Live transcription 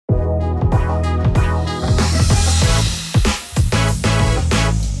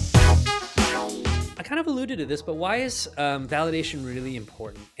alluded to this, but why is validation really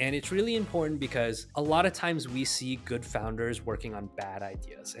important? And it's really important because a lot of times we see good founders working on bad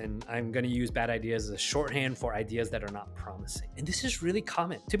ideas. And I'm going to use bad ideas as a shorthand for ideas that are not promising. And this is really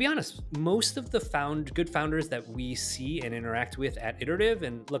common. To be honest, most of the good founders that we see and interact with at Iterative,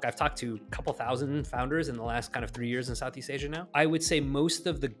 and look, I've talked to a couple thousand founders in the last kind of 3 years in Southeast Asia now. I would say most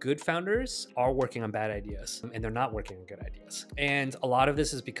of the good founders are working on bad ideas and they're not working on good ideas. And a lot of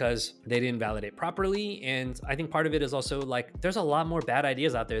this is because they didn't validate properly. And I think part of it is also like, there's a lot more bad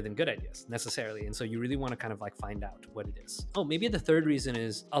ideas out there than good ideas necessarily. And so you really want to kind of like find out what it is. Oh, maybe the third reason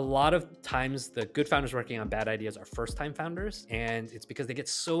is a lot of times the good founders working on bad ideas are first-time founders. And it's because they get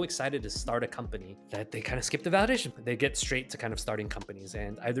so excited to start a company that they kind of skip the validation. They get straight to kind of starting companies.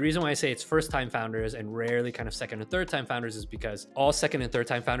 And the reason why I say it's first-time founders and rarely kind of second and third-time founders is because all second and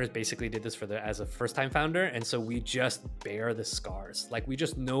third-time founders basically did this as a first-time founder. And so we just bear the scars. Like we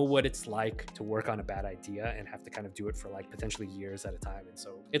just know what it's like to work on a bad idea and have to kind of do it for like potentially years at a time. And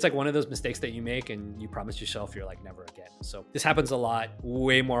so it's like one of those mistakes that you make and you promise yourself you're like never again. So this happens a lot,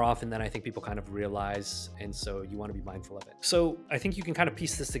 way more often than I think people kind of realize. And so you want to be mindful of it. So I think you can kind of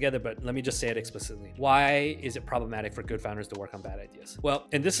piece this together, but let me just say it explicitly. Why is it problematic for good founders to work on bad ideas? Well,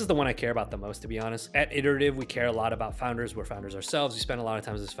 and this is the one I care about the most, to be honest. At Iterative, we care a lot about founders. We're founders ourselves. We spend a lot of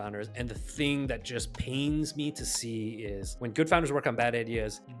time as founders. And the thing that just pains me to see is when good founders work on bad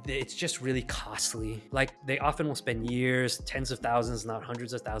ideas, it's just really costly. Like they often will spend years, tens of thousands, not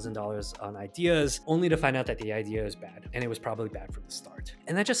hundreds of thousands of dollars on ideas, only to find out that the idea is bad. And it was probably bad from the start.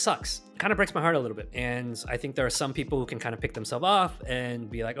 And that just sucks. It kind of breaks my heart a little bit. And I think there are some people who can kind of pick themselves off and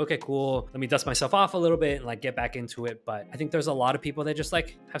be like, okay, cool. Let me dust myself off a little bit and like get back into it. But I think there's a lot of people that just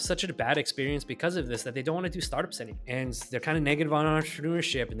like have such a bad experience because of this that they don't want to do startups anymore. And they're kind of negative on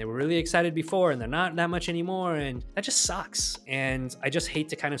entrepreneurship and they were really excited before and they're not that much anymore. And that just sucks. And I just hate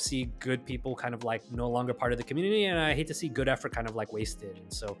to kind of see good people kind of like no longer part of the community. And I hate to see good effort kind of like wasted.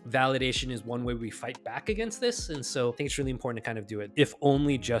 And so validation is one way we fight back against this. And so I think it's really important to kind of do it, if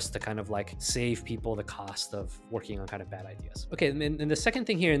only just to kind of like save people the cost of working on kind of bad ideas. Okay, and the second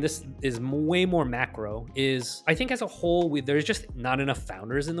thing here, and this is way more macro, is I think as a whole, there's just not enough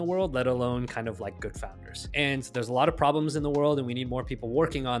founders in the world, let alone kind of like good founders. And there's a lot of problems in the world and we need more people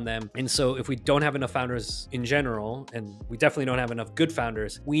working on them. And so if we don't have enough founders in general, and we definitely don't have enough good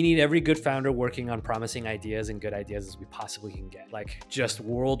founders, we need every good founder working on promising ideas and good ideas as we possibly can get. Like just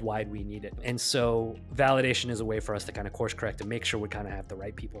worldwide, we need it. And so validation is a way for us to kind of course correct and make sure we kind of have the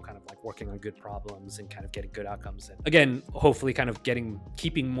right people kind of like working on good problems and kind of getting good outcomes. And again, hopefully kind of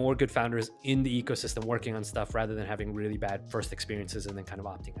keeping more good founders in the ecosystem working on stuff rather than having really bad first experiences and then kind of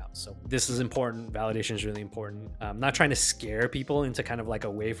opting out. So this is important. Validation is really important. I'm not trying to scare people into kind of like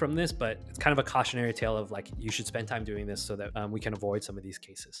away from this, but it's kind of a cautionary tale of like, you should spend time doing this so that we can avoid some of these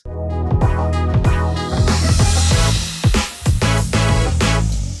cases.